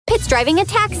Pitt's driving a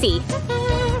taxi.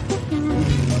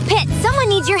 Pitt, someone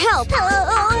needs your help.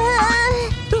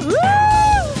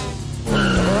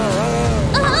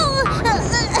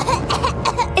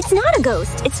 It's not a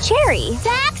ghost. It's Cherry.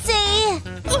 Taxi!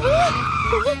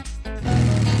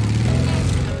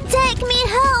 Take me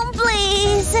home,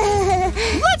 please.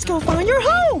 Let's go find your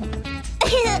home.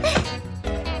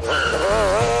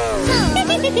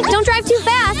 Don't drive too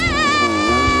fast.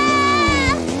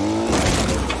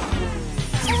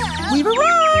 We've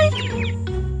arrived.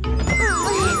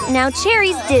 Now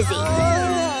Cherry's dizzy.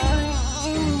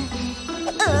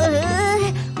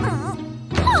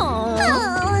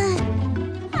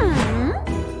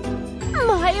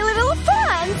 My little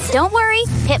friends. Don't worry,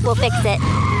 Pitt will fix it.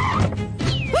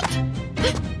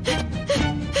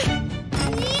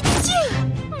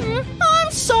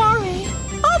 I'm sorry.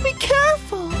 I'll be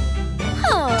careful.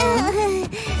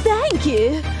 Thank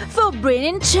you for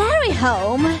bringing Cherry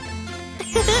home.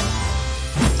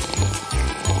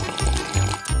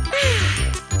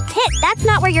 Pitt, that's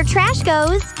not where your trash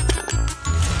goes.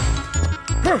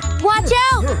 Watch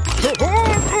out!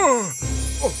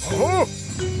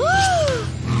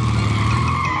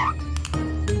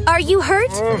 Are you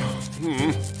hurt?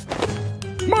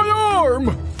 My arm!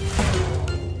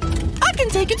 I can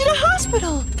take you to the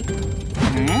hospital.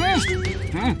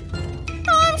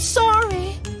 I'm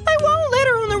sorry. I won't let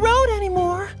her on the road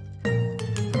anymore.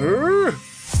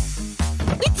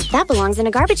 That belongs in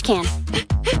a garbage can.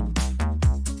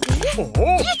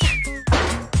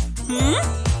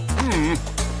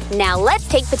 Now let's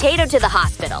take Potato to the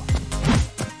hospital.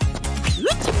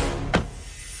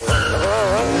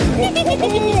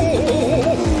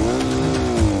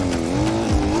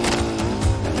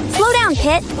 Slow down,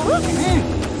 Pitt.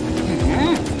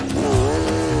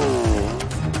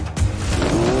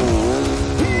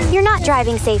 You're not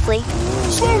driving safely.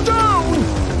 Slow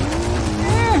down!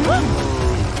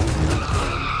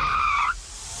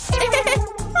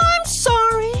 I'm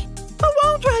sorry. I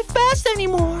won't drive fast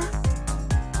anymore.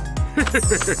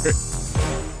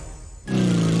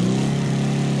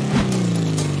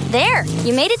 There,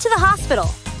 you made it to the hospital.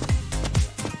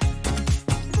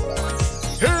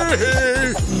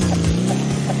 Hey!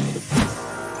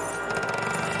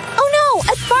 Oh no,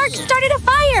 a spark started a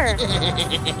fire!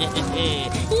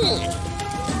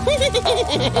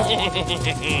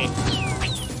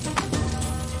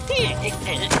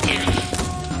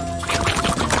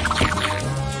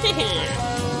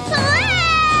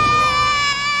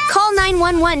 Call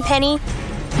 911, Penny.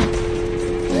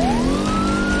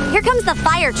 Here comes the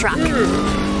fire truck.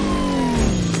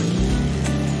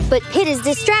 But Pitt is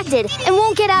distracted and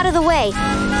won't get out of the way.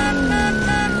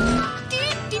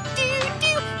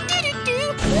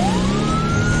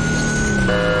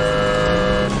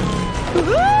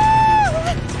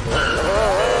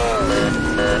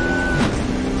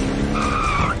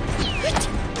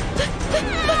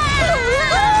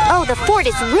 Oh, the fort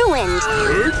is ruined.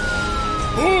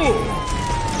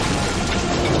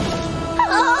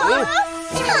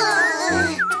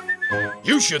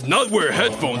 You should not wear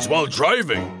headphones while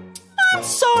driving. I'm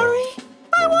sorry.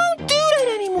 I won't do that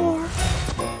anymore.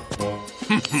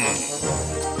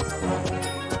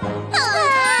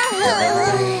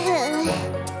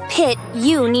 Pitt,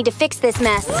 you need to fix this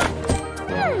mess.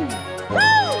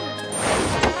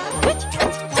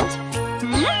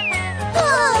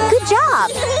 Good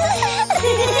job.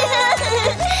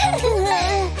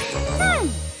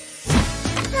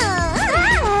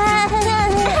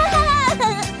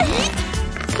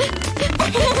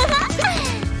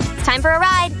 Time for a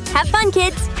ride. Have fun,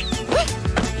 kids.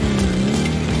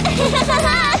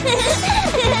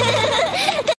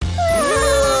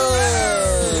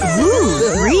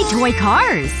 Ooh, 3 toy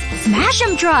cars.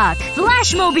 Smash-em Truck,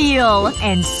 Flashmobile,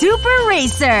 and Super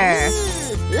Racer.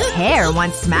 Pear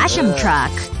wants Smash-em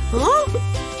Truck.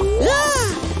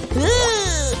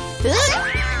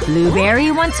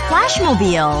 Blueberry wants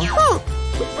Flashmobile.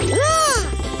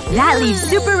 That leaves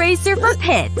Super Racer for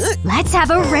Pitt. Let's have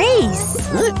a race.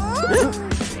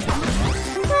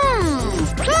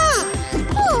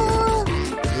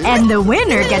 And the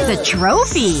winner gets a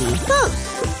trophy.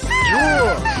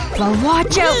 But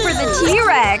watch out for the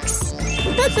T-Rex.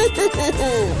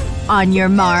 On your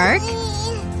mark.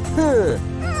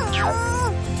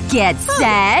 Get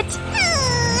set.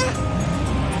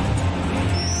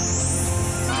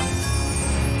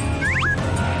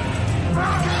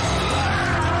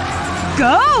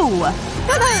 Go!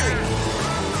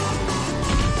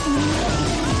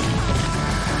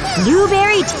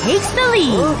 Blueberry takes the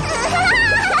lead.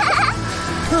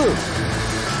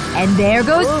 And there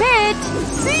goes Pitt.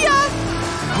 See ya!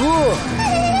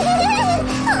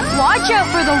 Watch out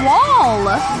for the wall!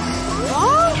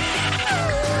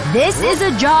 This is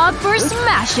a job for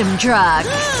Smash 'em Truck.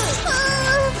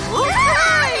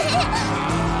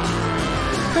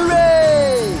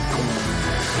 Hooray!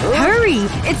 Hurry!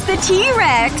 It's the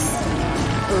T-Rex!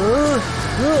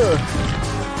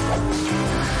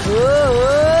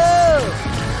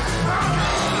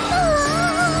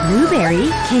 Blueberry,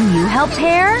 can you help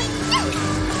Pear?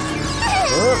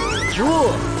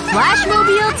 Sure.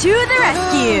 Flashmobile to the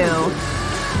rescue!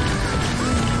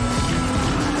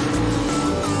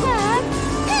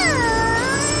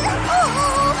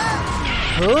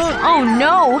 Oh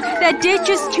no! That ditch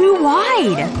is too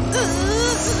wide!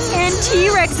 And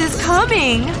T-Rex is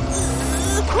coming!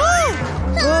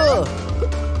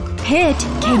 Pit,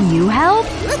 can you help?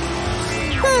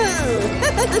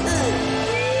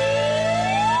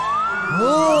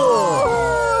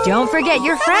 Don't forget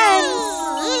your friends!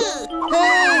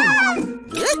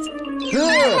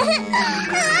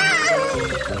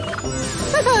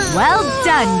 Well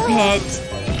done, Pit!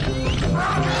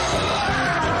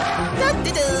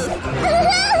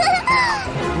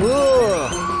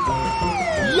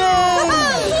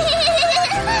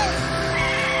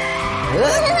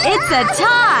 It's a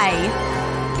tie!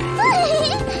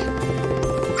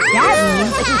 That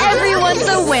means everyone's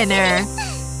a winner!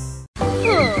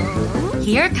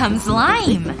 Here comes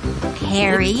Lime,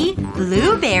 Perry,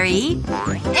 Blueberry,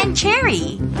 and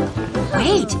Cherry.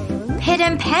 Wait, Pit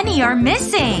and Penny are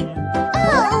missing!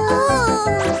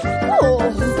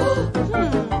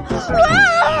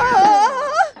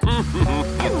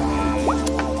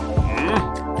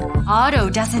 Otto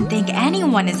doesn't think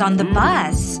anyone is on the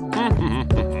bus.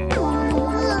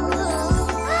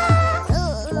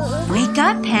 Wake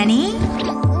up, Penny.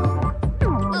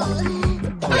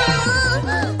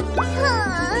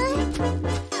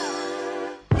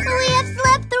 We have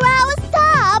slept through our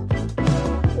stop.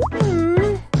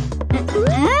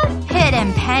 Pit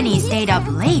and Penny stayed up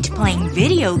late playing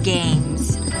video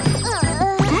games.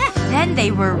 Then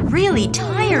they were really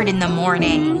tired in the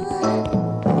morning.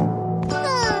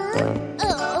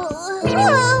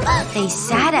 They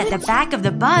sat at the back of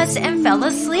the bus and fell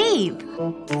asleep.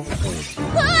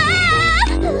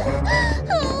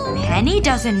 Penny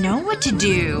doesn't know what to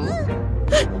do.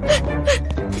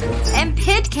 And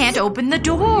Pit can't open the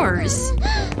doors.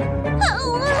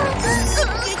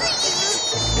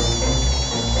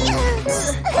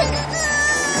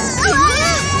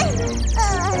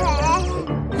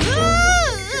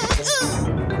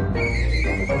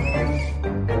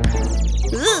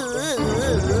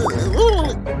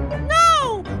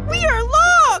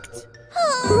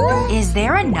 Is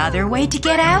there another way to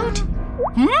get out?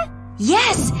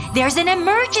 Yes! There's an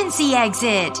emergency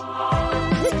exit!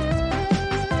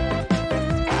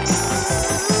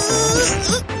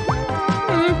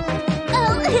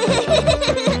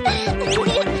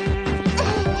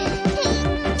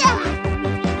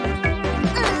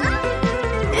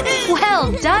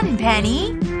 Well done,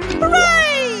 Penny!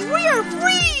 Hooray! We are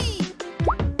free!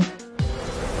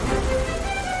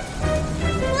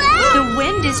 The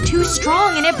wind is too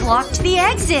strong and it blocked the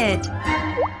exit.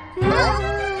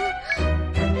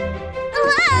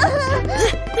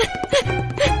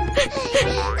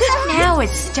 Now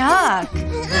it's stuck.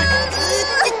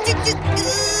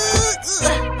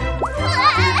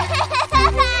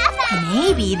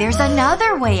 Maybe there's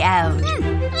another way out.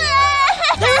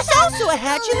 There's also a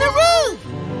hatch in the roof!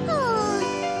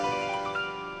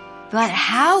 But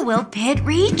how will Pit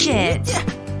reach it?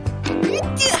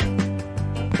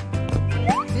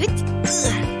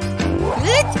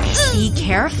 Be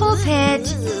careful, Pit.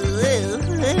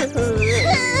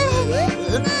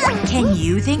 Can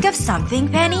you think of something,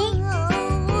 Penny?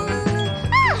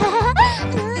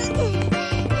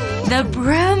 The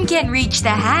broom can reach the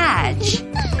hatch.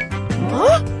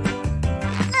 Huh?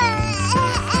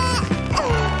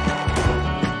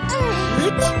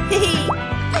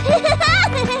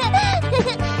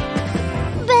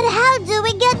 But how do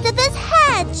we get to this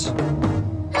hatch?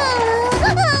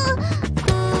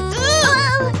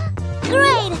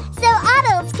 Great! So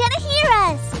adults can hear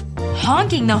us!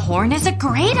 Honking the horn is a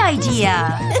great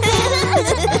idea.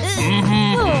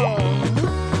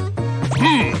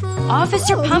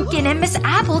 Officer Pumpkin and Miss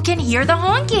Apple can hear the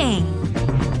honking.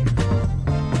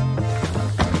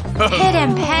 Pit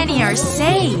and Penny are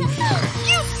safe.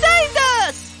 You saved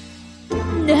us!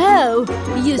 No,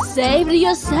 you saved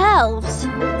yourselves.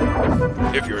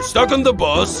 If you're stuck on the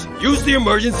bus, use the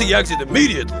emergency exit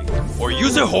immediately. Or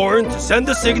use a horn to send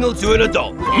a signal to an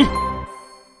adult.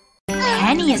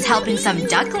 Penny is helping some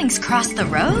ducklings cross the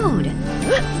road.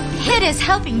 Pit is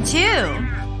helping too.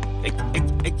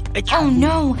 Oh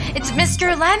no, it's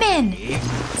Mr. Lemon!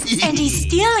 And he's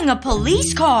stealing a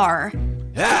police car!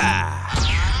 The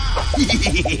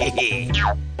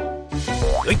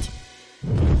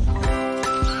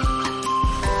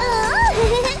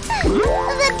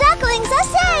ducklings are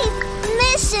safe!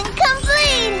 Mission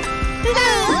complete!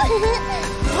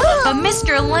 But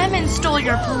Mr. Lemon stole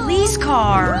your police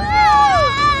car!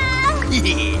 We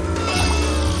need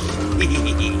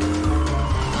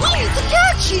to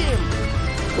catch him!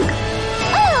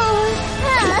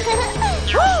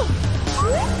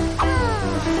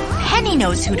 Penny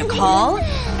knows who to call.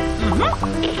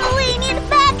 We need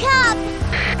backup!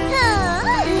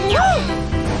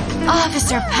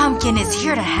 Officer Pumpkin is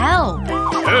here to help.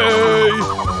 Hey!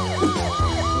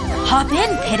 Hop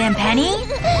in, Pit and Penny.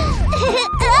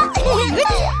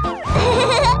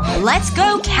 Let's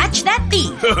go catch that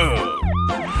thief.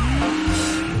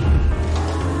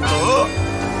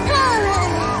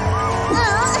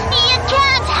 You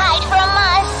can't hide from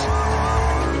us!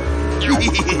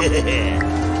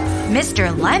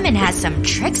 Mr. Lemon has some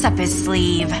tricks up his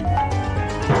sleeve.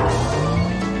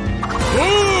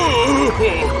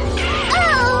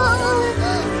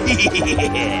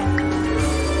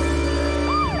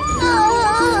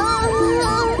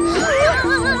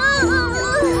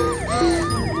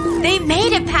 They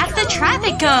made it past the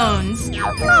traffic cones.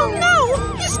 Oh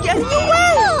no! He's getting away!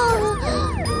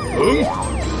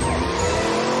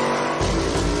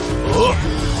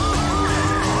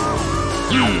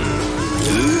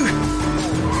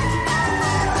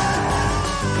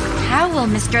 How will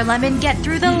Mr. Lemon get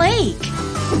through the lake?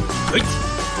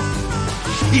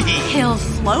 He'll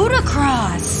float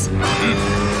across.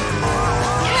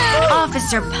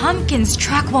 Officer Pumpkin's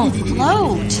truck won't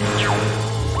float.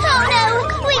 Oh no!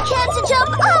 We can't jump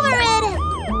over it!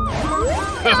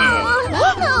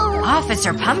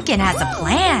 Officer Pumpkin has a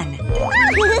plan.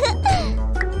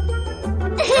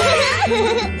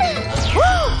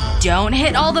 Don't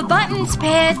hit all the buttons,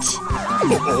 Pit.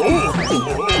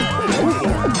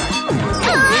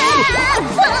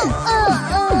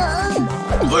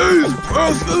 Please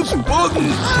press this button!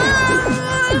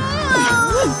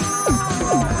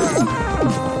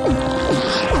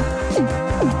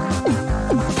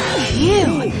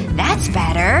 Phew, that's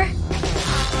better.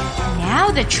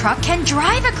 Now the truck can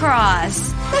drive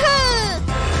across.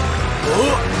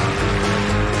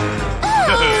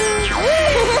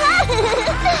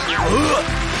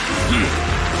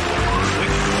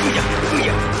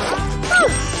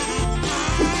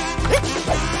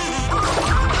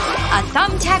 A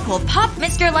thumbtack will pop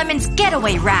Mr. Lemon's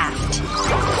getaway raft.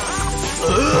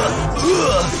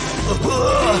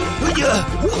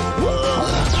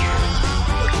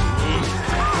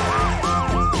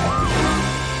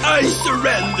 I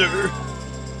surrender!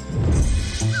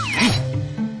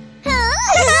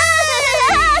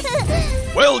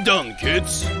 Well done,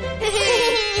 kids!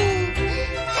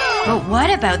 But what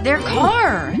about their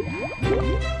car?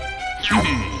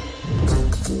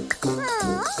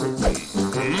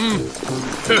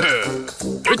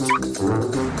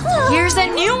 Here's a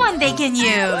new one they can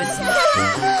use.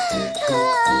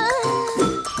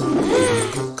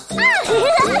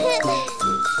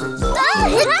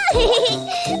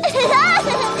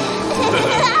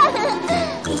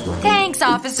 Thanks,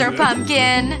 Officer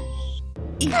Pumpkin.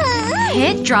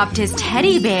 Pit dropped his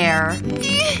teddy bear.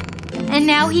 And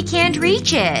now he can't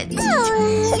reach it.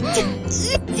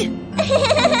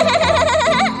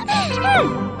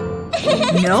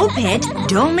 No, Pit.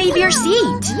 Don't leave your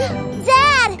seat.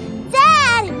 Dad!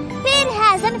 Dad! Pit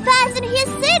hasn't fastened his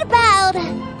seatbelt!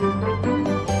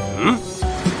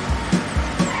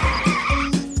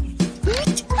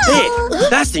 Pit,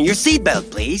 fasten your seatbelt,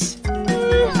 please.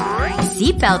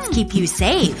 Seatbelts keep you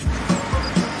safe.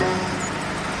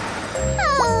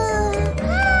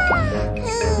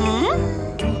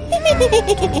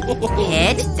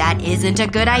 Pit, that isn't a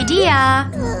good idea.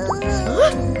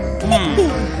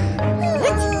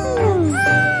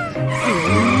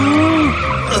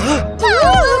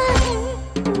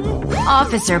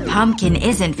 Officer Pumpkin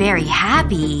isn't very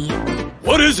happy.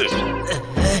 What is it?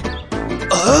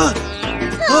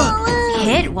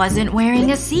 Pit wasn't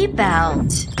wearing a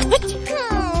seatbelt.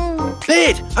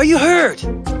 Pit, are you hurt?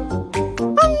 I'm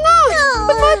not,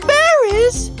 but my bear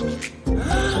is.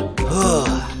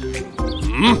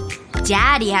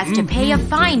 Daddy has to pay a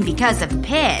fine because of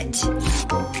Pit.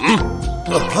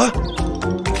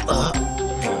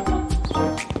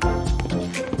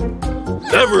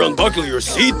 Never unbuckle your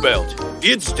seatbelt.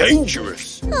 It's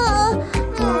dangerous.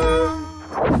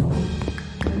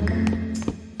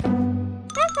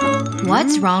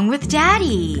 What's wrong with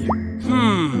Daddy?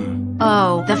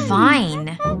 Oh, the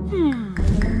fine.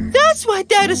 That's why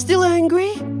Dad is still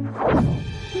angry.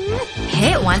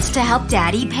 Pit wants to help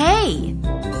Daddy pay.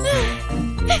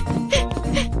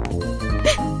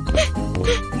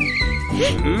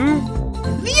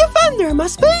 The offender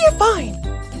must pay a fine.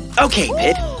 Okay,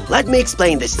 Pit, let me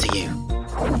explain this to you.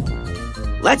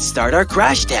 Let's start our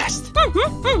crash test.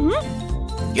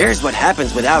 Here's what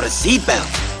happens without a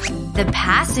seatbelt. The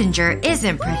passenger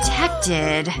isn't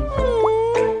protected.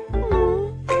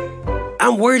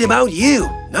 I'm worried about you,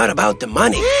 not about the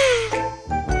money.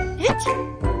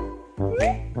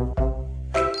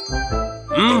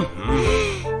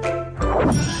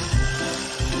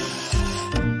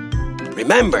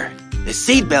 Remember, the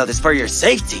seatbelt is for your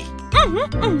safety.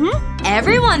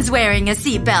 Everyone's wearing a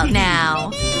seatbelt now.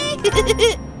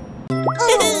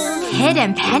 Pit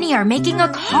and Penny are making a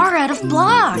car out of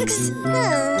blocks.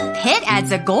 Pit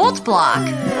adds a gold block.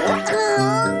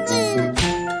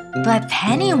 But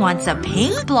Penny wants a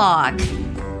pink block.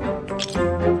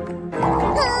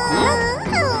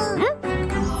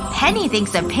 Penny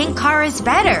thinks a pink car is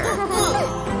better.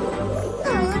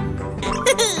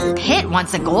 Pit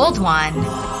wants a gold one.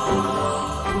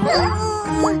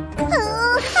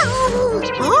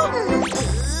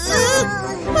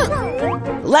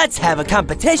 Let's have a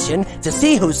competition to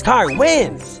see whose car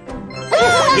wins.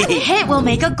 Pit will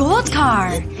make a gold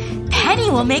car.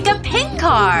 Penny will make a pink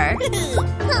car.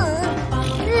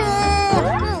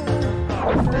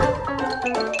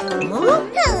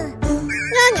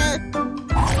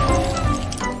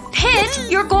 Pit,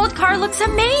 your gold car looks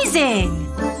amazing.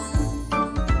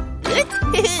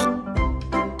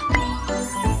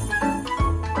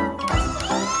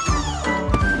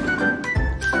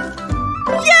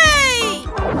 Yay!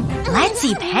 Let's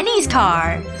see Penny's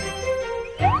car.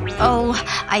 Oh,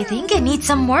 I think it needs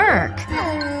some work.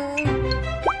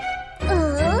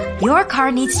 Your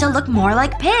car needs to look more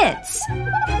like Pit's.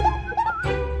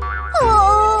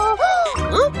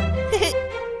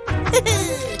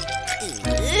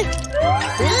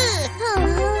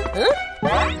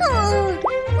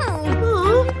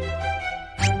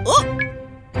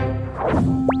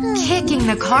 Kicking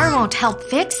the car won't help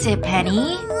fix it,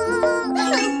 Penny.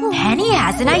 Penny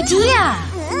has an idea.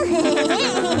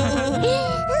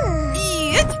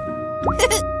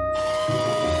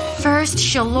 First,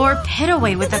 she'll lure Pit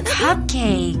away with a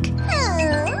cupcake.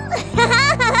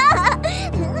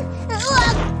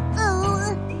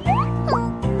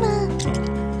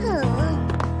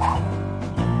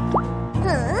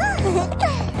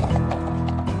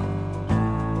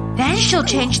 Then she'll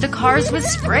change the cars with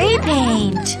spray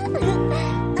paint.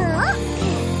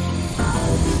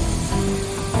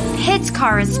 Pit's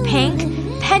car is pink,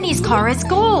 Penny's car is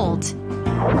gold.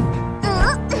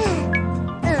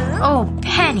 Oh,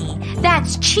 Penny,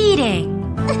 that's cheating.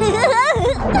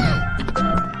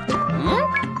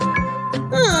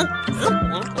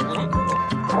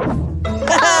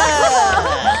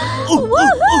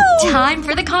 Time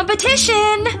for the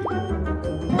competition!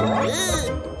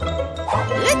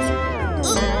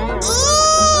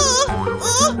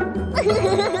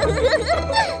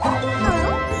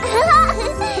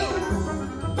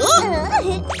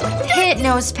 Pit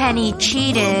knows Penny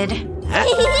cheated.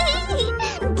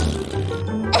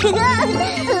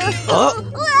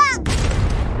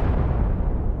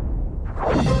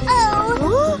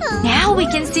 Now we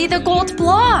can see the gold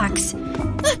blocks.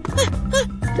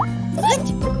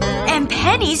 And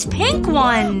Penny's pink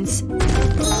ones.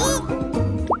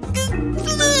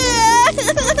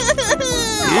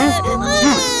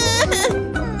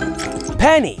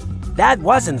 Penny, that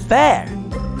wasn't fair.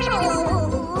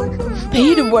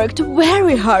 Pete worked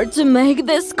very hard to make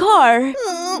this car.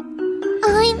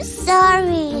 I'm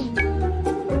sorry.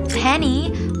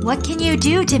 Penny, what can you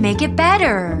do to make it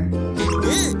better?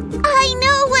 I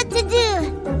know what to do.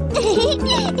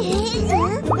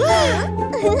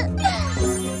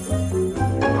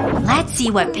 Let's see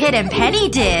what Pit and Penny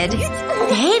did.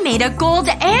 They made a gold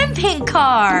and pink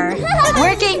car.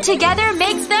 Working together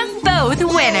makes them both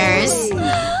winners.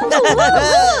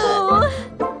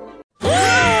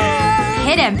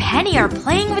 Pit and Penny are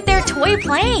playing with their toy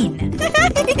plane.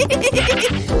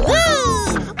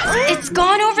 It's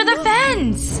gone over the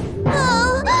fence.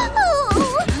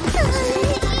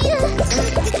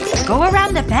 Go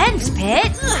around the fence,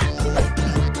 Pit.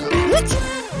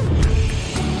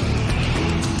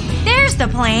 There's the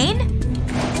plane.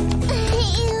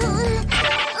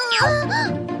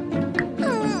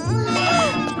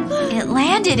 It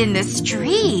landed in the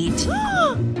street.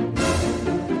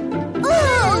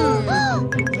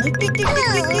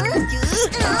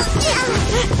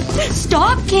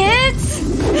 Stop, kids!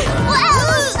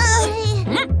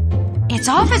 It's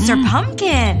Officer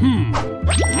Pumpkin.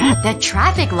 The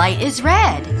traffic light is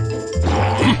red.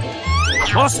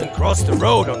 Mustn't cross the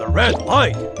road on the red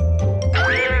light.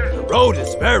 The road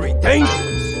is very dangerous.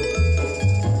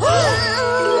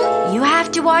 You have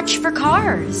to watch for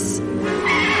cars.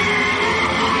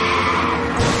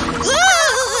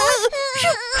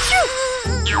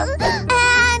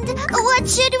 And what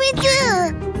should we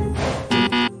do?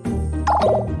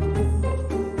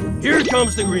 Here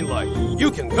comes the green light.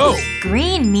 You can go.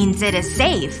 Green means it is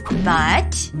safe,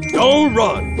 but… Don't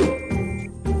run.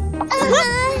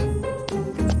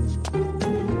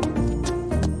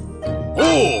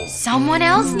 Oh! Someone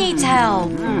else needs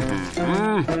help.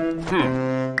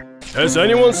 Has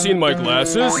anyone seen my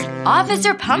glasses?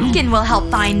 Officer Pumpkin will help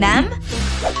find them.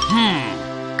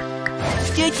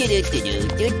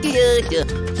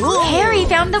 Harry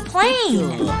found the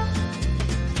plane.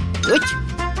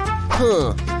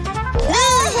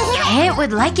 Kit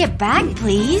would like it back,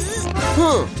 please.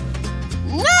 No!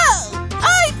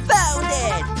 I found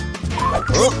it!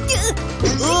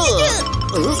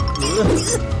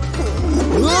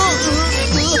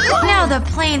 Now the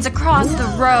plane's across the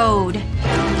road.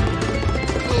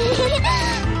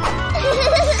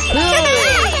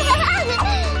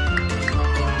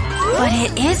 But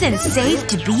it isn't safe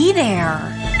to be there.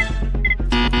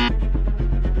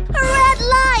 Red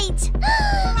light!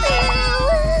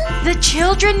 The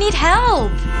children need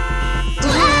help.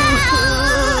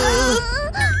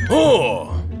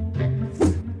 Oh!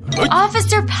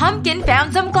 Officer Pumpkin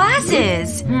found some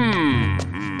glasses.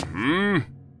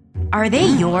 Are they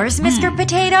yours, Mr.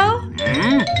 Potato?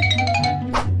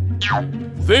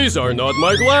 These are not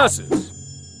my glasses.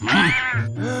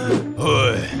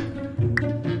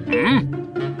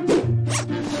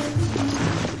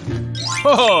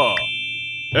 Haha!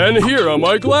 And here are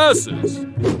my glasses.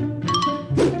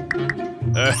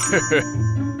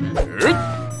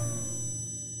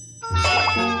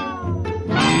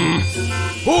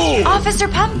 Oh! Officer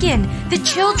Pumpkin, the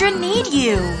children need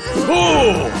you.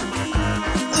 Oh!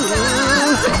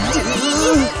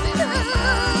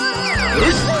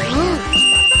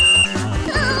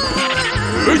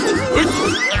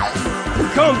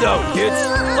 Calm down, kids.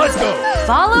 Let's go.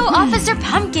 Follow Officer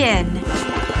Pumpkin.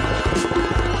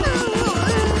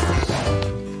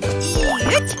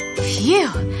 Phew,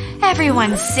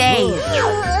 everyone's safe.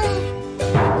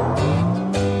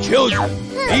 Children,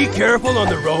 be careful on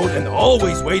the road and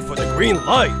always wait for the green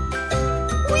light.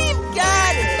 We've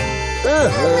got it!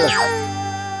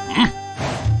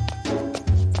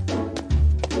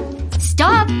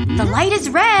 Stop! The light is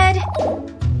red.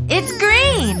 It's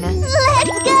green.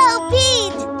 Let's go,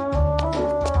 Pete!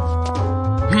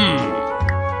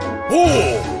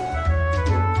 Oh!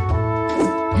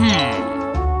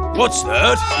 What's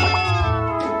that?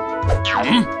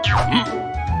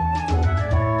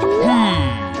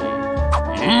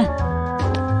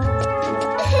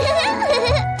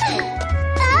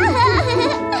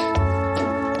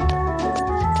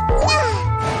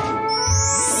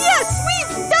 Yes,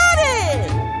 we've done it!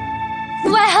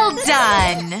 Well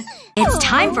done. It's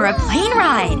time for a plane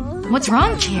ride. What's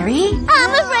wrong, Cherry?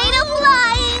 I'm afraid of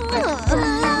flying!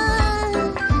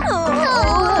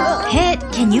 Pit,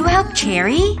 can you help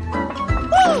Cherry?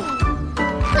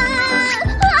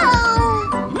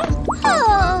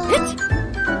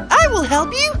 I will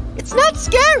help you. It's not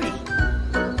scary.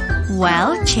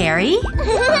 Well, Cherry?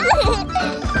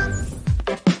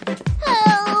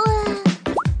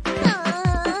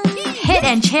 Pit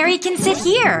and Cherry can sit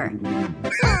here.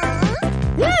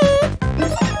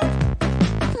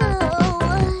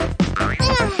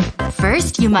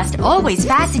 First, you must always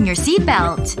fasten your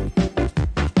seatbelt.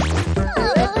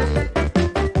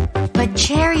 But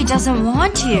Cherry doesn't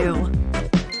want to.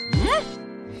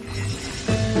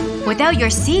 Without your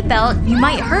seatbelt, you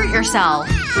might hurt yourself.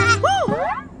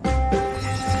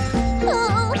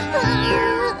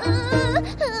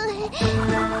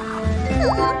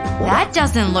 That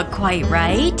doesn't look quite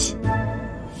right.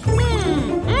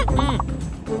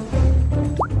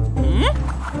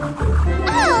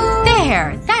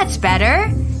 There! That's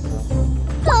better!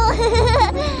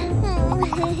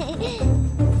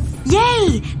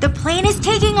 Yay! The plane is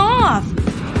taking off!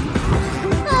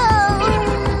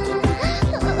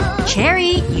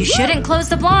 Cherry, you shouldn't close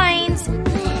the blinds.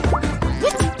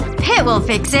 Pit will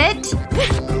fix it.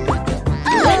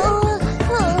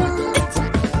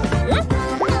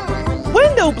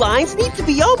 Window blinds need to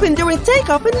be open during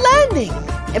takeoff and landing.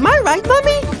 Am I right,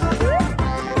 Mommy?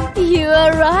 You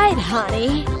are right,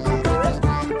 honey.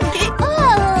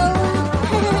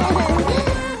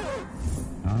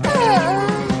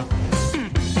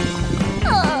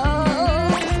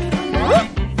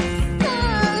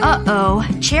 Uh-oh.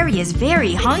 Cherry is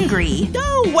very hungry.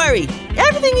 Don't worry.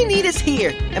 Everything you need is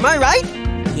here. Am I right?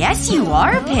 Yes, you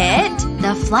are, Pit.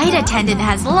 The flight attendant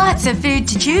has lots of food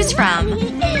to choose from.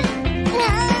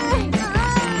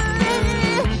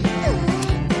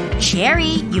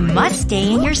 Cherry, you must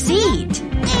stay in your seat.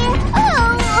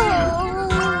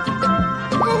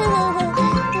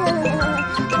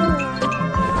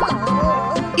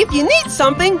 If you need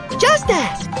something, just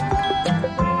ask.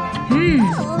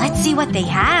 Let's see what they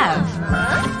have.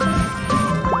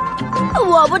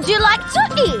 What would you like to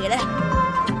eat?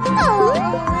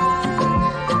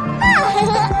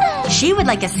 She would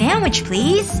like a sandwich,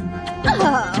 please.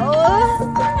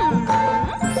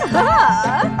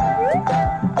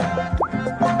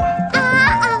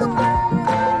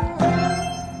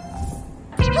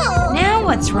 Now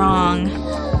what's wrong?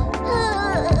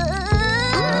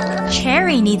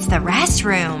 Cherry needs the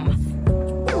restroom.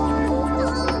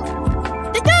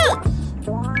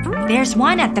 There's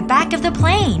one at the back of the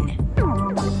plane.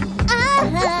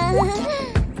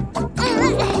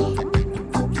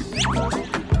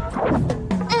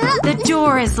 The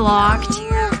door is locked.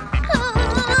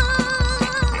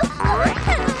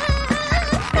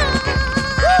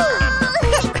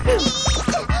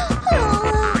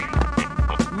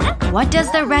 What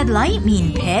does the red light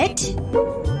mean, Pit?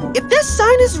 If this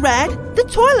sign is red, the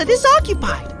toilet is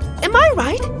occupied. Am I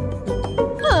right?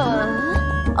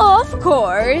 Of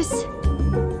course.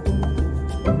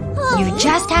 You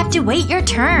just have to wait your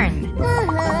turn.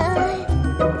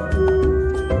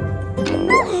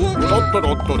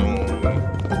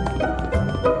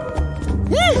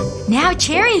 Now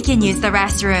Cherry can use the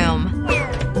restroom.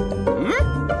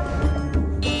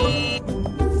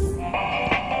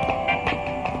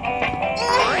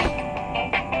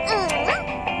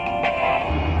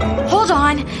 Hold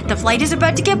on, the flight is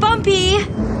about to get bumpy.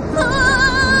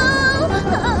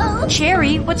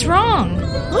 Cherry, what's wrong?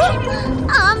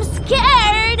 I'm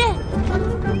scared.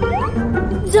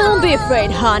 Don't be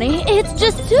afraid, honey. It's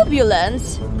just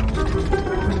turbulence.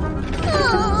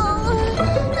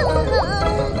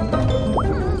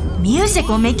 Music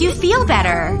will make you feel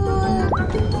better.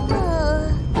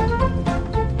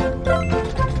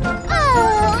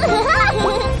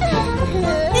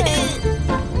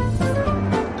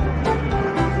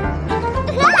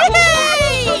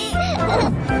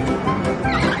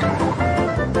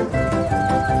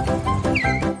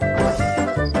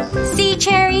 See,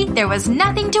 Cherry? There was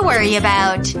nothing to worry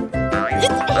about.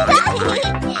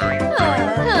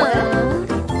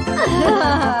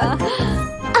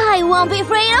 I won't be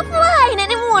afraid of flying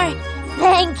anymore.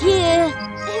 Thank you.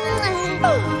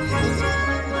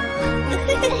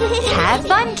 Have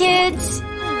fun, kids!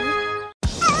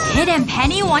 Pit and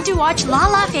Penny want to watch La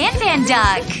La Fan Fan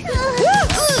Duck.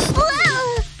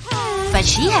 But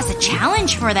she has a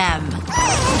challenge for them.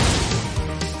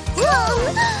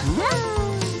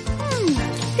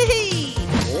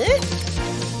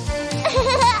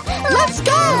 Let's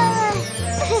go!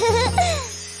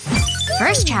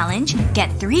 First challenge,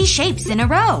 get 3 shapes in a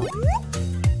row.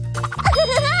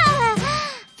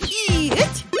 Eat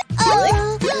it.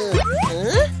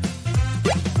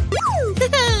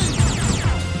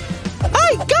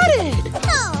 I got it!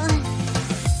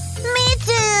 Me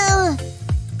too.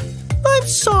 I'm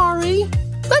sorry.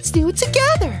 Let's do it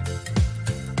together.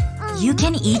 You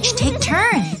can each take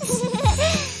turns.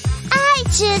 I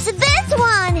choose this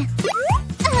one.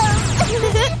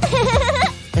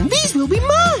 And these will be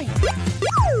mine.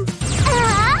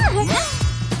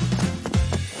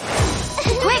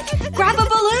 Quick, grab a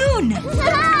balloon!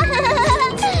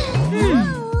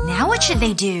 Now what should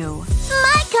they do?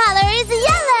 My color is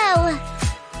yellow.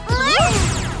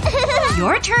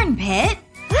 Your turn, Pit.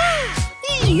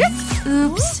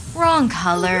 Oops, wrong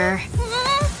color.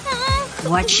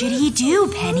 What should he do,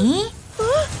 Penny?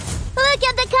 Look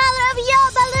at the color of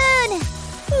your balloon.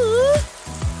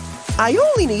 I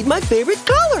only need my favorite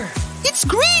color. It's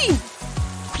green.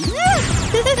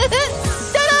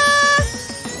 Ta-da!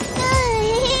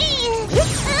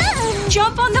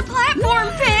 Jump on the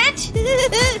platform, Pit!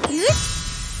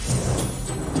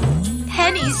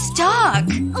 Penny's stuck.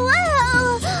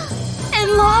 Whoa!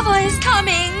 And lava is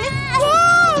coming.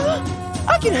 Whoa!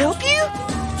 I can help you.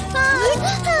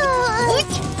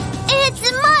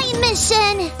 It's my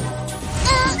mission.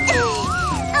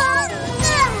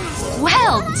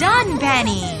 Well done,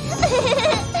 Penny.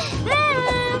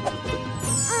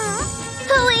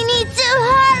 We need to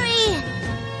hurry.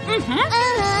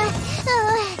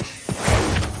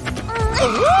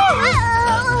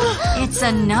 It's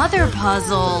another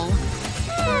puzzle.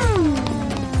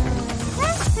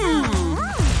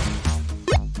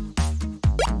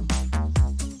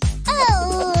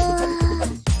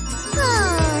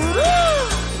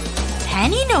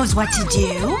 knows what to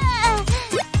do.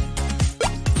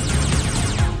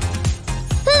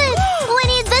 Look, we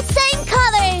need the same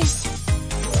colors.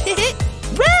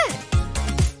 Red,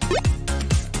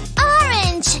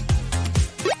 Orange.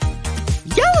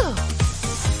 yellow,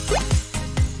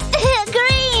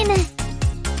 Green.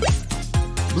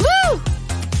 blue,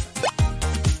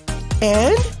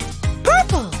 and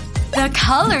purple. The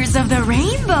colors of the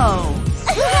rainbow.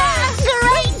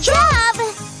 Great job!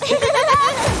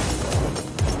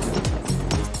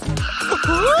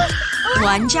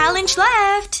 One challenge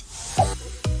left.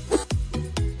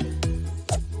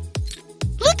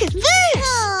 Look at this!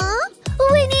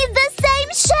 We need the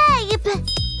same shape!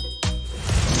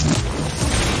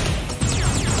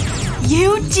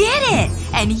 You did it!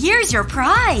 And here's your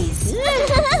prize.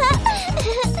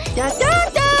 Da da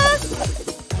da!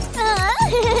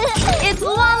 It's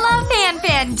Lala Fan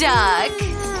Fan Duck.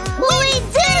 We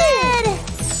did!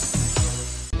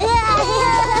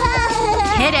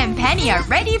 Pit and Penny are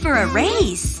ready for a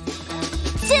race.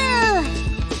 2,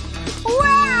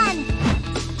 1.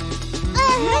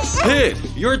 Pit,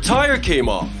 your tire came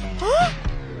off.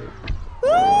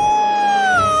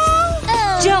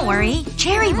 Don't worry,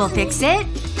 Cherry will fix it.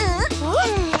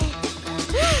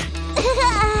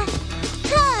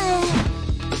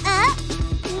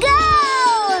 Go!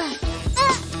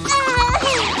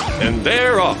 And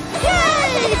they're off.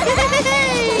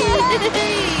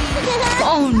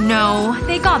 Oh no,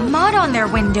 they got mud on their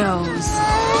windows.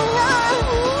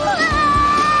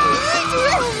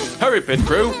 Hurry, Pit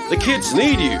Crew. The kids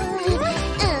need you.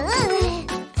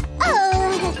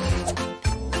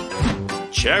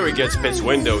 Cherry gets Pit's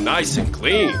window nice and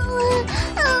clean.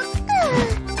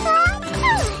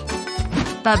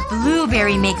 But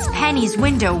Blueberry makes Penny's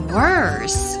window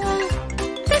worse.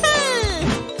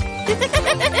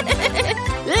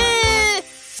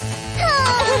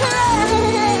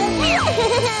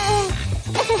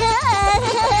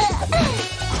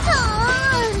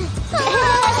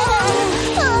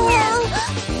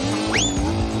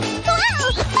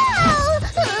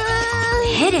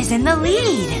 Pit is in the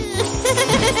lead.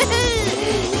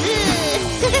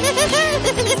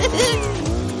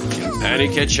 Can Penny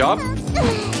catch up?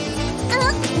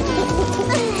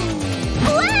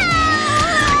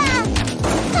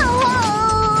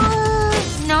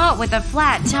 Not with a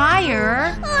flat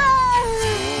tire.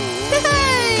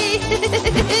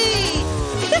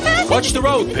 Watch the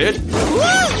road, Pit.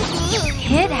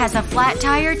 Pit has a flat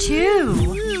tire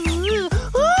too.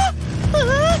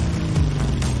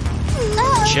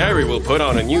 Cherry will put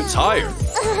on a new tire.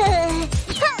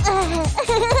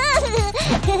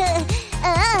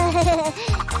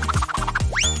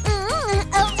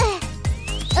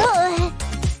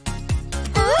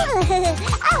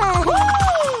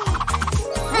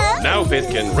 Now Pit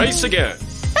can race again.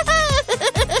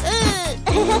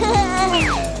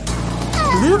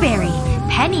 Blueberry,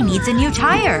 Penny needs a new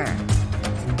tire.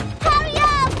 Hurry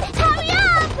up! Hurry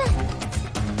up!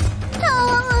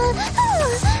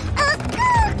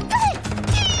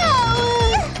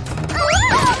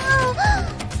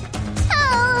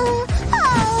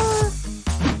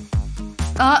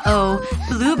 Uh-oh,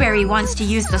 Blueberry wants to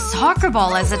use the soccer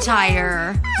ball as a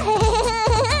tire.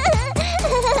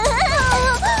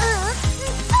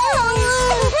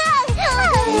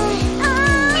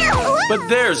 But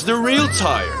there's the real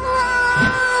tire.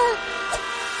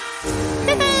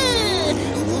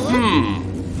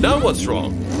 Now what's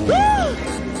wrong?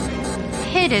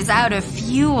 Pit is out of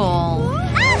fuel.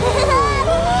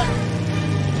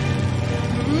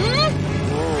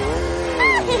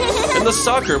 And the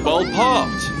soccer ball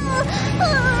popped.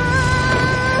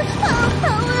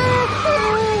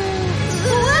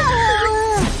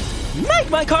 Make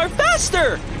my car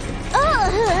faster!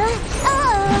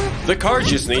 The car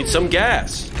just needs some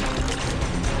gas.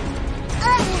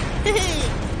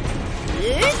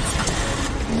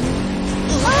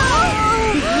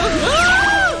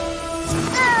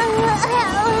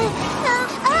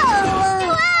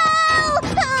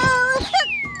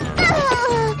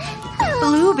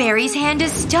 Blueberry's hand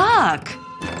is stuck.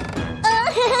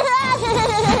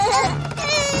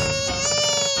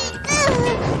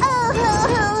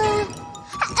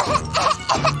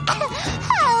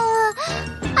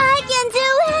 I can't do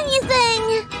anything.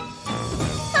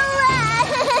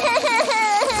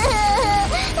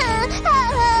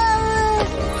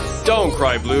 Don't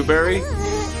cry, Blueberry.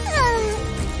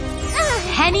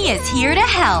 Penny is here to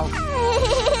help.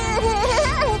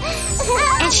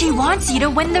 And she wants you to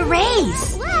win the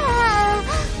race.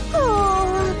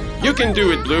 You can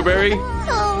do it, Blueberry.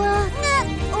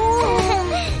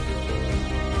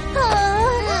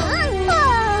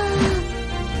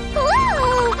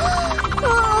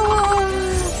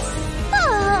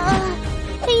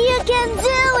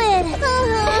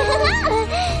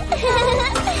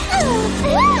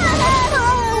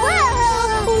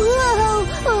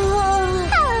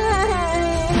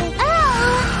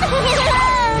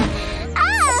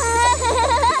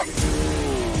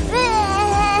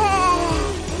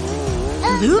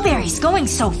 going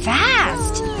so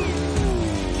fast?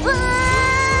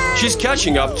 She's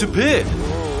catching up to Pit.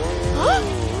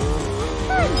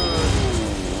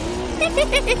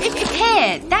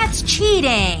 Pit, that's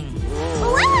cheating.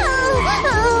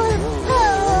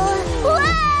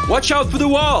 Watch out for the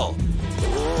wall.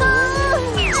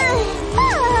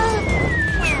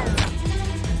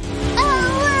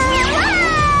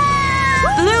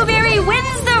 Blueberry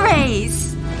wins the race.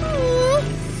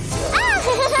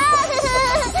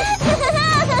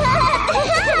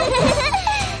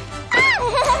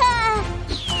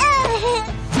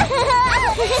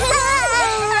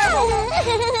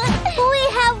 We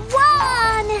have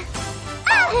won!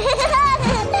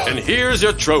 And here's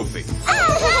your trophy.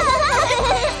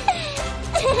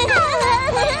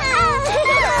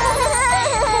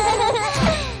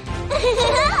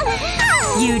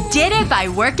 You did it by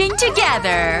working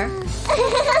together.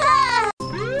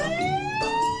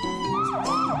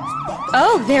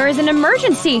 Oh, there is an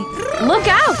emergency! Look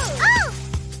out!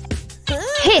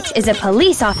 Pit is a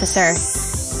police officer.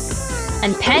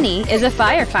 And Penny is a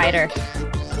firefighter.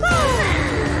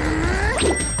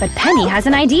 But Penny has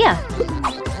an idea.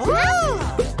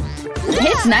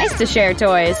 It's nice to share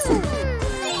toys.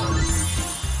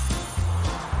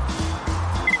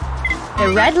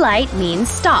 The red light means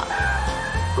stop.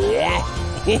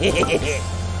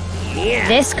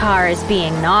 This car is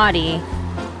being naughty.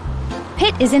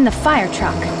 Pit is in the fire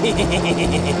truck.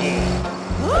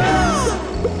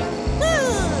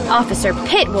 Officer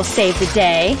Pit will save the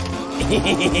day.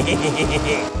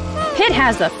 Pit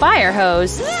has the fire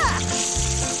hose.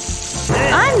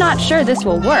 I'm not sure this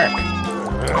will work.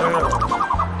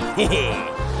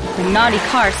 The naughty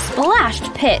car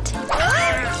splashed Pit.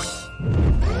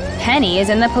 Penny is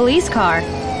in the police car.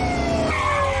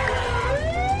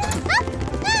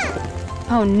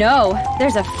 Oh no,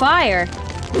 there's a fire.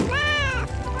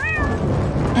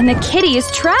 And the kitty is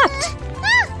trapped.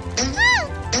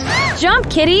 Jump,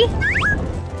 kitty!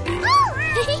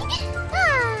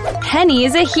 Penny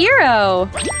is a hero!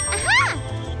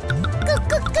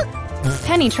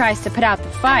 Penny tries to put out the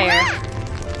fire,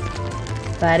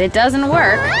 but it doesn't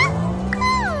work.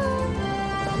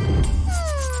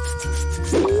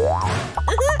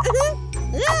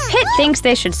 Pit thinks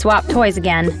they should swap toys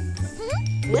again.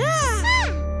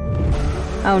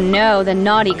 Oh no, the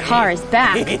naughty car is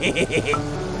back.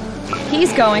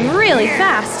 He's going really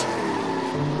fast.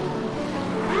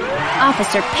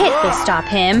 Officer Pit will stop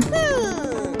him.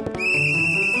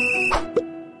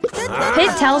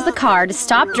 Pit tells the car to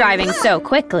stop driving so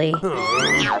quickly.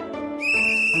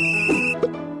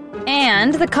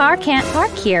 And the car can't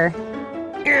park here.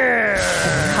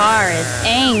 The car is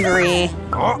angry.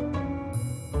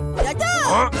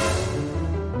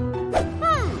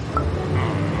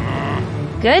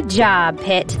 Good job,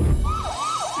 Pit.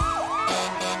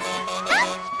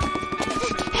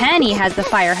 Penny has the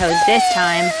fire hose this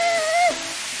time.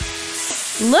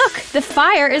 Look, the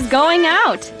fire is going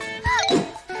out.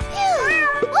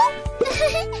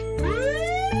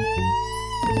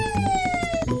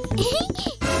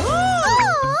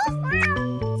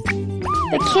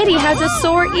 The kitty has a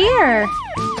sore ear.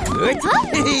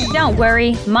 Don't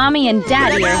worry, Mommy and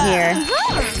Daddy are here.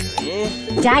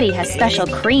 Daddy has special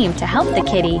cream to help the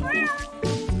kitty.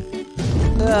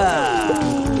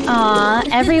 Aw,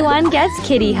 everyone gets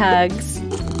kitty hugs.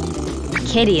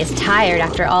 Kitty is tired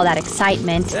after all that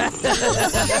excitement.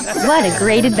 What a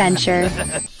great adventure.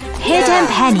 Pit and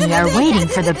Penny are waiting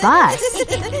for the bus.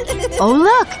 Oh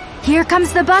look, here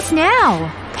comes the bus now.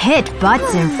 Pit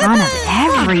butts in front of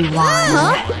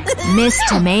everyone. Miss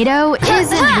Tomato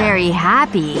isn't very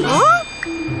happy.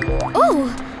 Oh.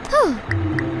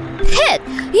 Pit,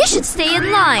 you should stay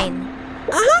in line.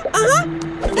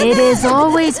 It is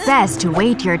always best to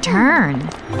wait your turn.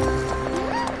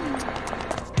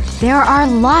 There are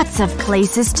lots of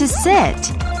places to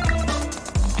sit.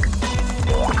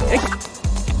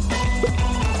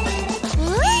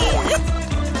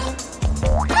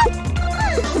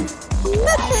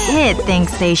 Pit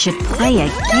thinks they should play a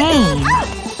game.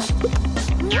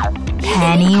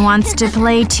 Penny wants to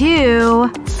play too.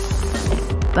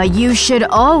 But you should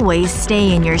always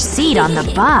stay in your seat on the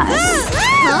bus.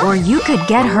 Or you could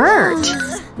get hurt.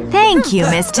 Thank you,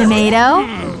 Miss Tomato.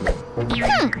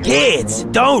 Kids,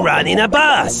 don't run in a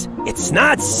bus. It's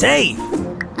not safe.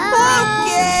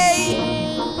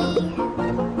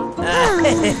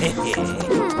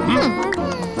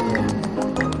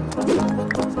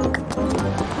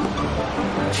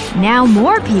 Now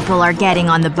more people are getting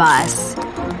on the bus.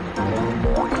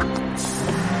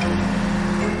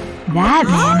 That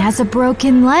man has a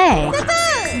broken leg.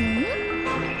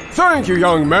 Thank you,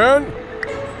 young man.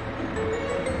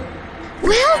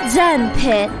 Well done,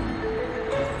 Pit.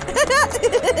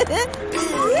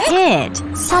 Pit,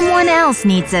 someone else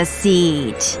needs a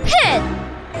seat. Pit!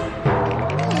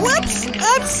 Whoops!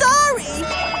 I'm sorry!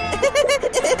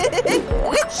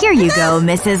 Here you go,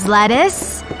 Mrs.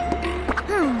 Lettuce.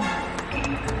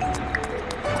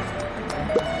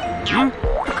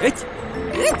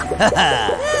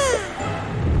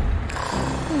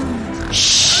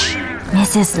 Shh!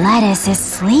 Mrs. Lettuce is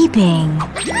sleeping.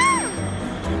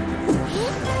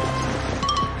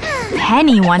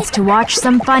 Penny wants to watch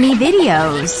some funny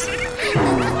videos.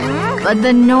 But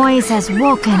the noise has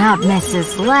woken up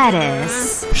Mrs.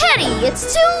 Lettuce. Penny,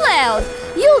 it's too loud.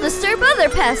 You'll disturb other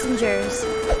passengers.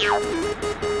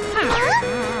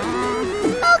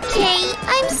 Okay,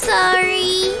 I'm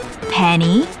sorry.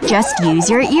 Penny, just use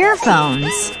your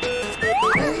earphones.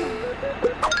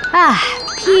 Ah,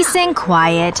 peace and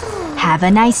quiet. Have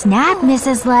a nice nap,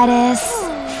 Mrs. Lettuce.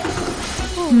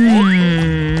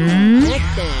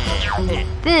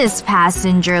 This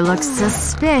passenger looks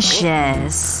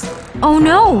suspicious. Oh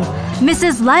no!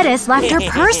 Mrs. Lettuce left her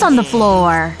purse on the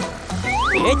floor.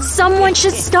 Someone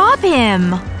should stop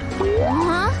him.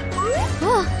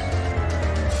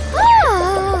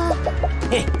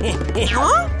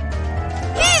 Huh?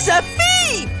 He's a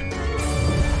thief!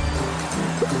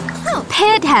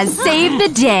 Pit has saved the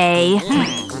day.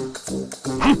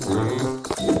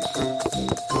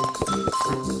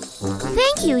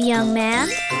 Thank you, young man.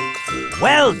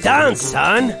 Well done,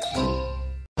 son.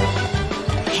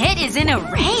 Pit is in a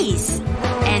race.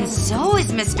 And so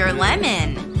is Mr.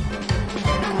 Lemon.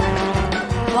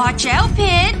 Watch out,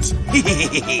 Pit!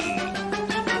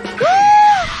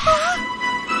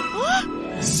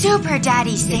 Super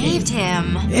Daddy saved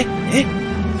him.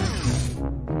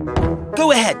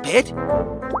 Go ahead, Pit.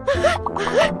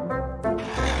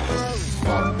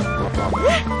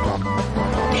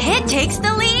 Pit takes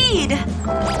the lead.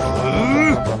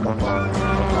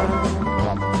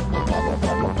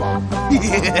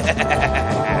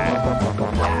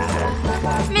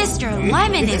 Mr.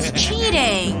 Lemon is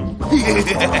cheating.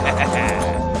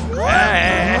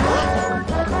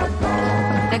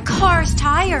 The car's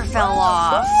tire fell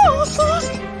off.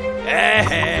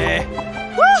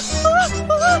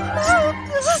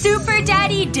 Super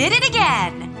Daddy did it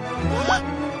again.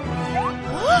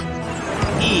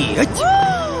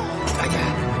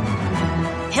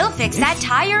 He'll fix that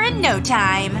tire in no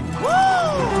time.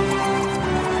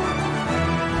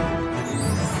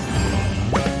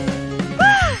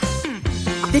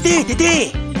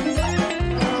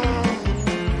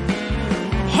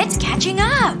 Pit's catching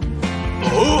up.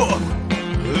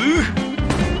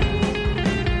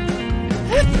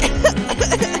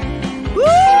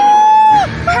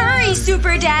 Hurry,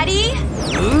 Super Daddy!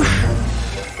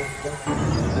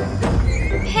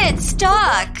 Pit's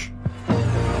stuck.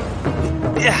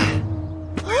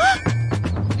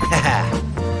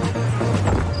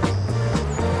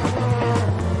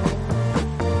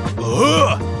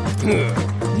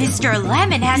 Mr.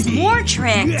 Lemon has more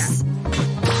tricks.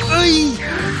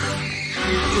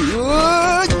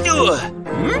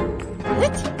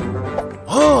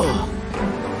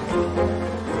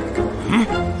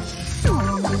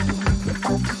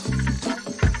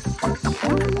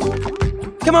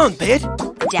 Come on, Pit.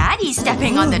 Daddy's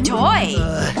stepping on the toy.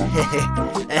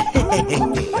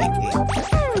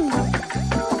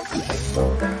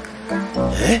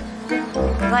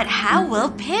 But how will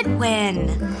Pit win?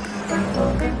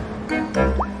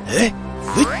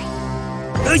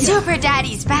 Super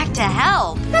Daddy's back to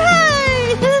help.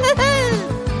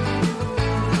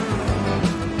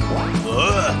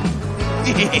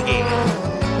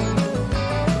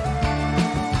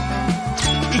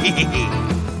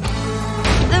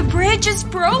 The bridge is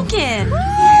broken.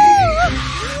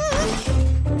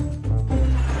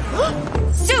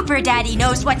 Super Daddy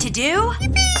knows what to do.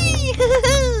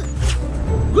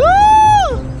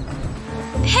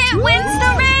 Pit wins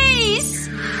the race!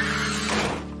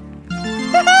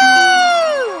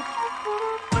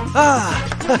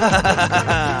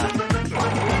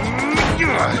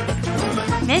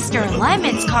 Mr.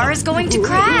 Lemon's car is going to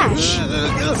crash.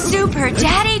 Super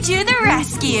Daddy to the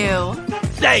rescue.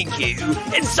 Thank you,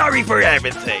 and sorry for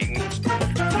everything.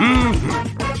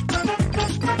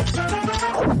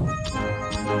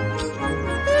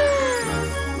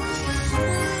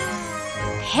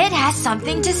 Pit has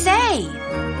something to say.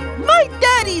 My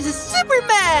daddy's a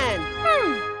Superman!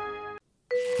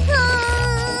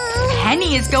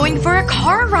 Penny is going for a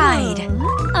car ride.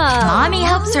 Mommy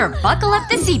helps her buckle up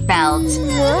the seatbelt.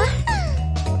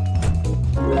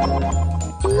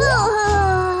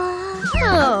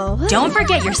 Don't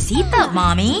forget your seatbelt,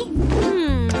 Mommy.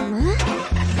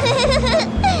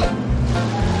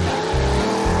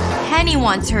 Penny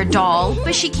wants her doll,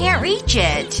 but she can't reach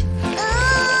it.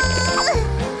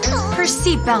 Her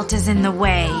seatbelt is in the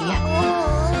way.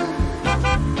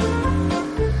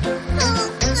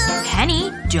 Penny,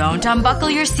 don't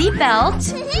unbuckle your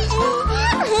seatbelt.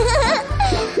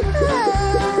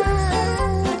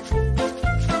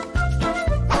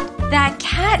 That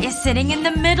cat is sitting in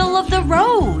the middle of the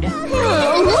road.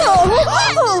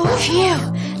 Phew,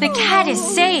 the cat is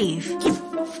safe.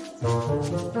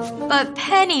 But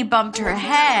Penny bumped her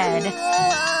head.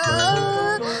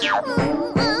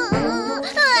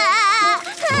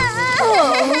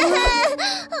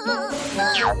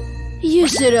 You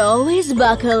should always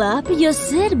buckle up your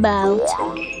seatbelt.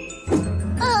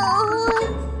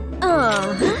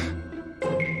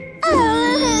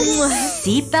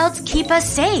 Seatbelts keep us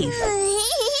safe.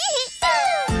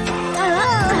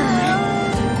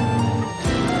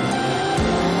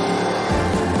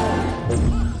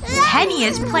 Penny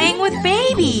is playing with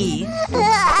Baby.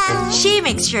 She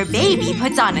makes sure Baby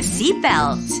puts on a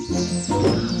seatbelt.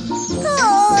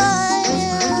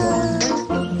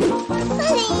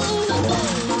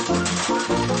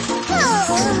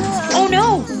 Oh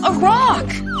no! A rock!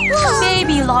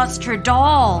 Baby lost her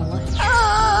doll.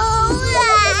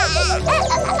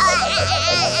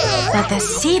 But the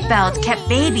seatbelt kept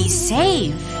Baby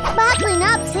safe. Buckling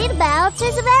up seatbelts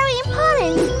is very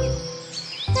important.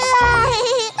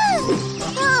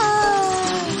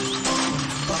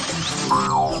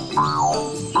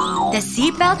 The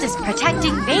seatbelt is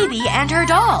protecting Baby and her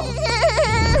doll.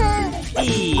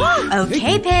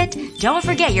 Okay, Pit. Don't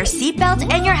forget your seatbelt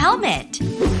and your helmet.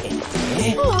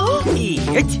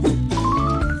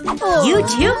 You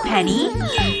too, Penny.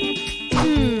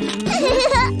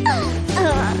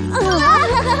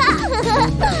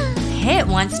 Pit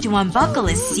wants to unbuckle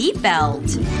his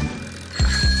seatbelt.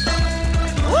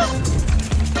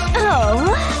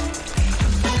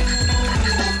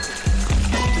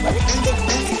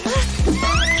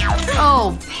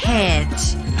 Oh, Pit.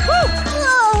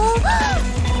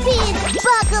 Pete,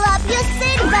 buckle up your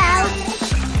seatbelt.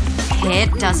 Pit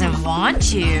doesn't want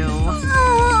to.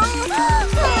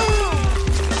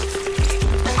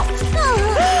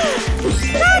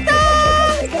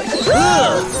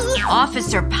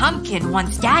 Officer Pumpkin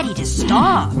wants Daddy to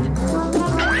stop.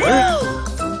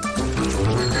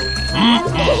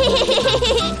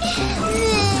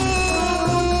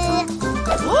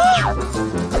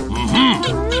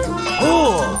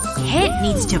 Pit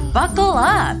needs to buckle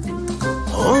up.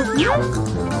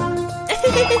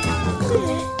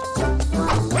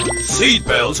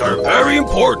 Seatbelts are very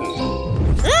important.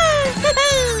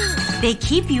 They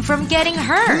keep you from getting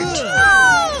hurt.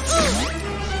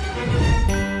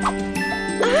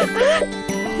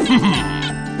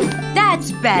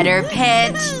 That's better,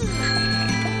 Pit.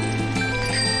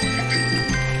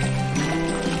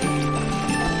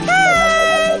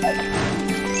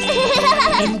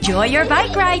 Enjoy your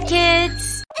bike ride,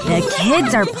 kids. The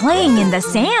kids are playing in the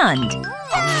sand.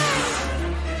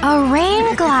 A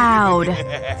rain cloud.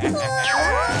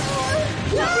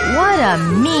 What a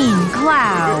mean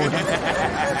cloud.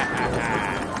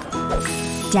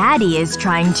 Daddy is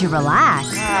trying to relax.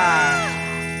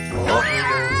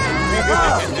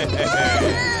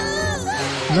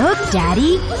 Look,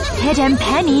 Daddy. Pit and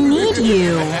Penny need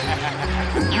you.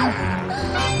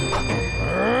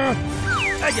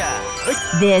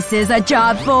 This is a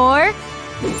job for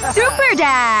Super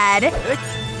Dad!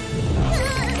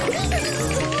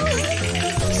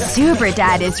 Super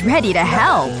Dad is ready to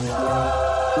help.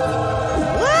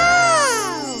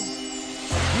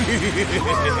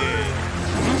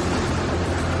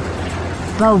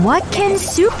 But what can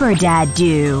Super Dad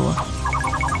do?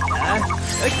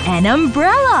 An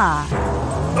umbrella!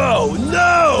 Oh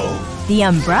no! The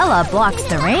umbrella blocks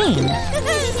the rain.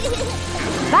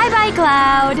 Bye-bye,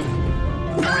 Cloud!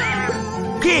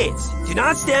 Kids, do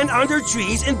not stand under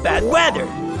trees in bad weather.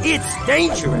 It's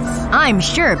dangerous. I'm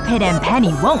sure Pit and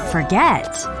Penny won't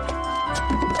forget.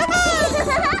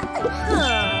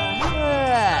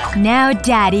 Now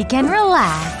Daddy can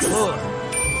relax.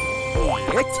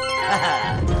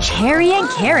 Cherry and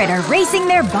Carrot are racing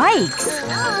their bikes.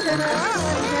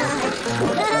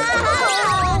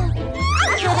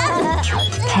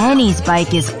 Penny's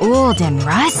bike is old and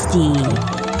rusty.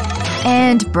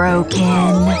 And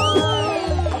broken.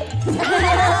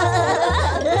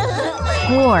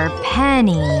 Poor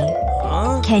Penny.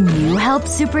 Can you help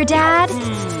Super Dad?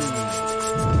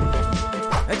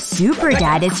 Super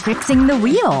Dad is fixing the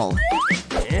wheel.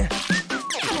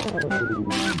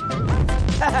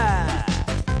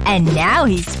 And now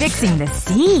he's fixing the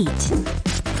seat.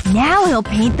 Now he'll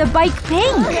paint the bike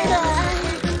pink.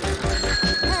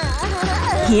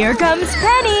 Here comes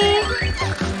Penny!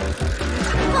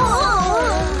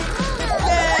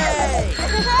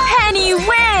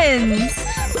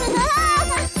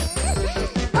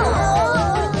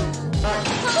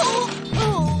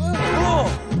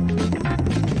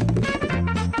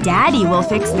 Daddy will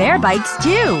fix their bikes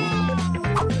too.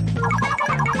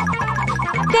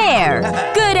 There!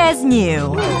 Good as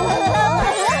new.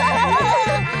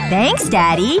 Thanks,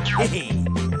 Daddy.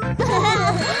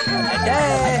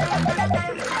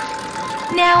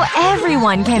 Now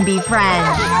everyone can be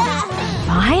friends.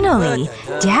 Finally,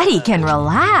 Daddy can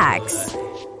relax.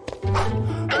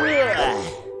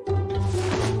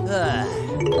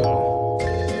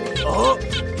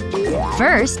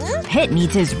 First, Pit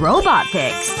needs his robot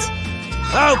fixed.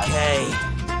 Okay.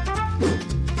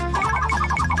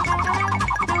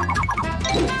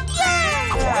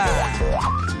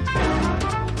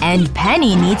 And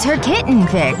Penny needs her kitten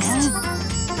fixed.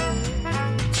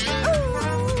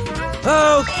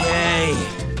 Okay.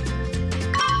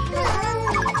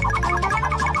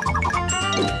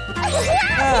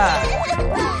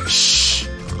 Shh!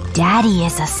 Daddy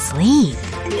is asleep.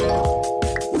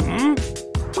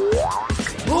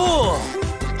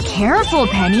 Careful,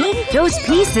 Penny. Those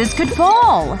pieces could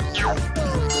fall.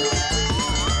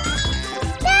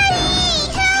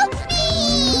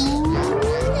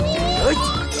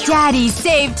 Daddy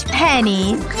saved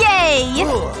Penny! Yay!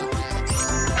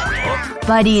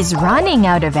 But he's running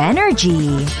out of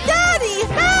energy. Daddy,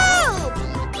 help!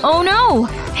 Oh no!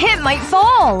 Pit might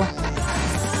fall!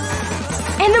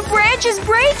 And the branch is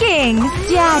breaking!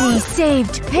 Daddy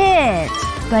saved Pit!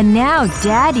 But now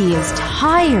Daddy is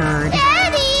tired.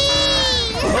 Daddy!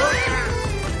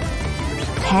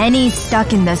 Penny's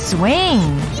stuck in the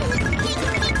swing.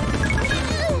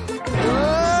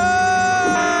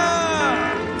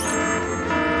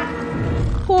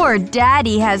 Poor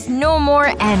Daddy has no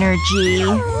more energy.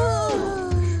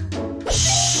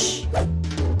 Shh.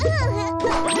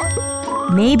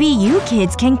 Maybe you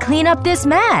kids can clean up this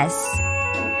mess.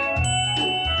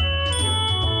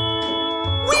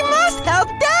 We must help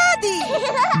Daddy!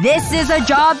 This is a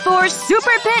job for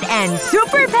Super Pit and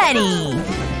Super Penny.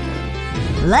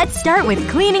 Let's start with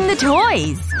cleaning the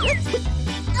toys.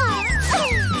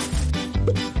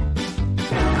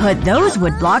 Put those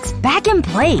wood blocks back in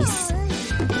place.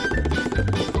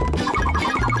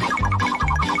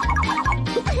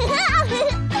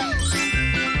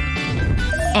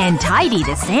 And tidy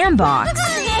the sandbox.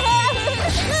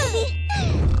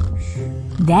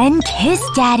 Then kiss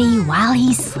Daddy while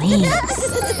he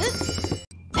sleeps.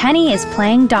 Penny is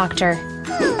playing doctor.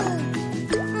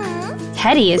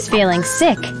 Teddy is feeling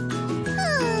sick.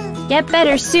 Get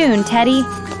better soon, Teddy.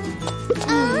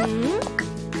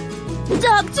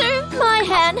 Doctor, my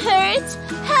hand hurts.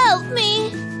 Help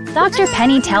me. Dr.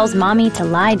 Penny tells Mommy to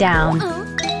lie down.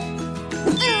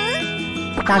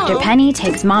 Dr. Penny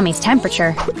takes Mommy's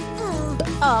temperature.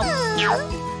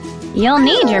 You'll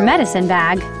need your medicine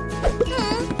bag.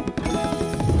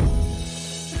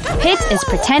 Pit is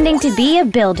pretending to be a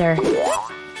builder.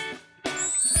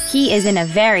 He is in a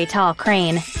very tall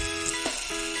crane.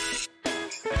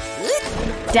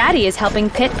 Daddy is helping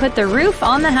Pit put the roof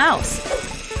on the house.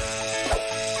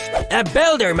 A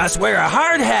builder must wear a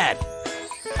hard hat.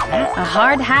 A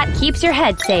hard hat keeps your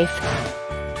head safe.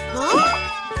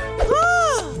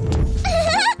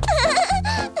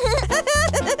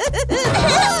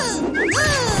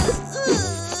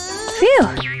 Phew,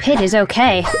 Pit is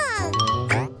okay.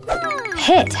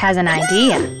 Pit has an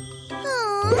idea.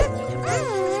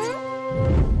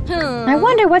 I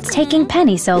wonder what's taking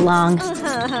Penny so long.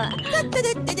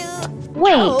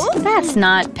 Wait, that's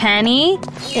not Penny.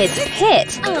 It's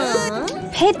Pit.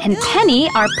 Pit and Penny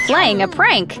are playing a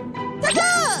prank.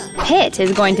 Pit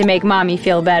is going to make Mommy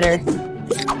feel better.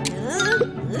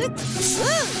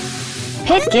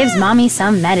 Pit gives Mommy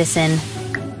some medicine.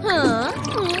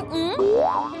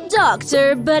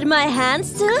 Doctor, but my hand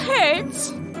still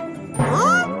hurts.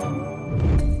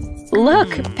 Look,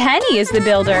 Penny is the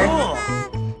builder.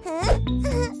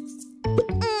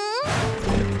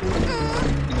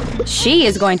 She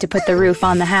is going to put the roof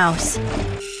on the house.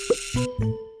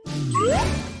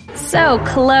 So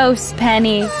close,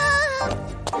 Penny.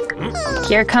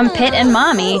 Here come Pit and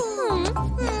Mommy.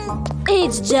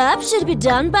 Each job should be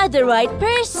done by the right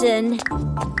person.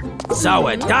 So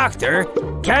a doctor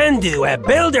can do a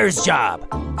builder's job.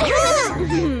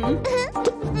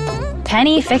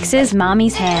 Penny fixes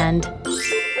Mommy's hand.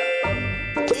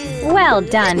 Well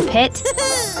done, Pit.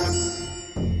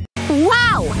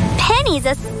 Wow! Penny's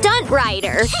a stunt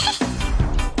rider.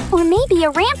 Or maybe a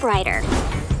ramp rider.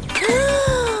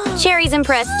 Cherry's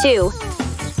impressed too.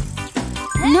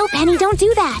 No, Penny, don't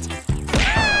do that.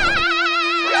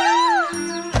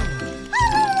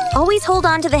 Always hold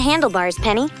on to the handlebars,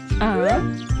 Penny.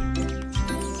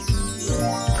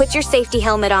 Put your safety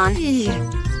helmet on.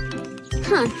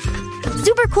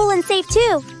 Super cool and safe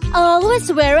too.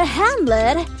 Always wear a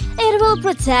helmet. It will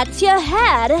protect your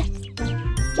head.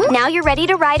 Now you're ready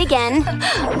to ride again.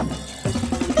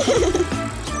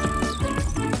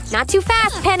 Not too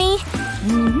fast, Penny.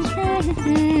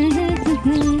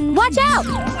 Watch out!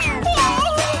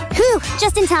 Whew,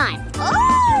 just in time.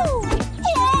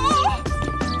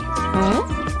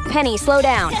 Penny, slow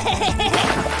down.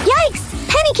 Yikes!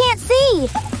 Penny can't see!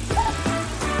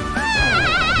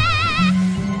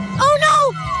 Oh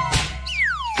no!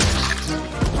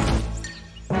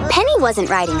 Penny wasn't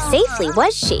riding safely,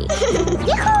 was she?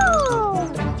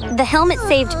 The helmet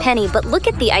saved Penny, but look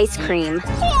at the ice cream.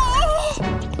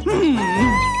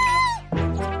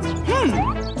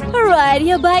 Ride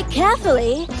your bike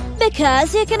carefully,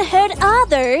 because you can hurt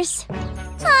others.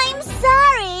 I'm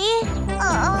sorry.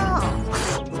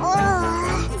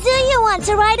 Do you want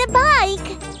to ride a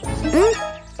bike?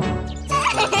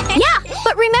 Yeah,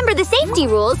 but remember the safety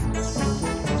rules.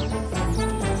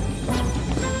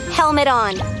 Helmet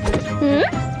on.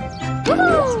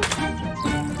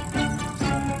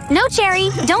 No, Cherry,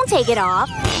 don't take it off.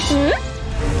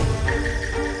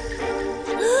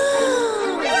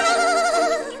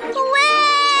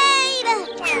 Wait!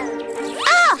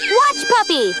 Ah! Watch,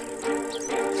 puppy!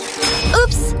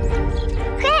 Oops!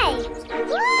 Hey!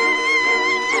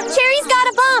 Cherry's got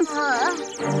a bump!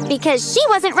 Because she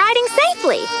wasn't riding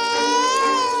safely.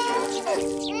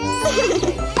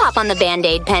 Pop on the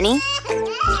Band-Aid, Penny.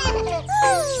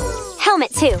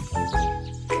 Helmet, too.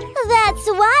 That's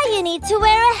why you need to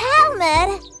wear a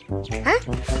helmet. Huh?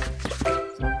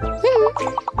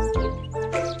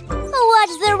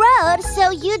 Watch the road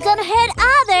so you don't hurt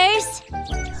others.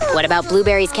 What about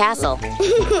Blueberry's castle?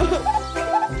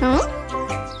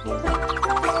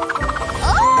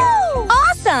 Oh!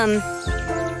 Awesome!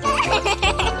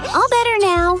 All better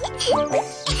now.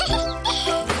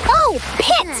 Oh,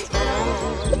 Pit!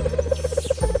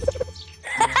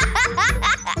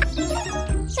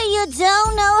 You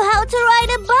don't know how to ride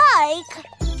a bike.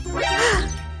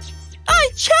 I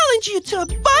challenge you to a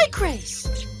bike race.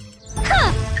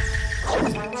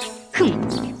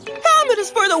 Helmet is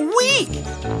for the weak.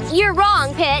 You're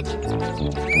wrong, Pit.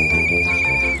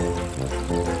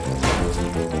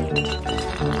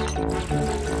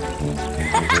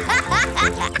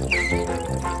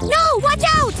 No, watch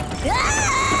out!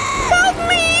 Help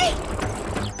me!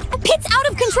 Pit's out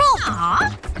of control.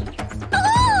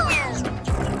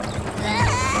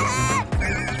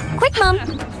 Quick, Mom.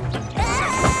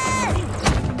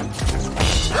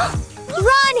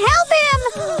 Run, help him!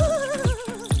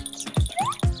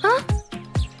 Huh?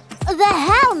 The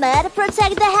helmet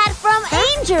protects the head from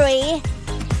injury.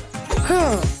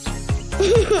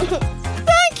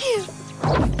 Thank you.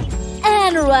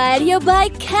 And ride your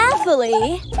bike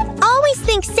carefully. Always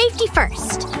think safety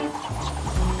first.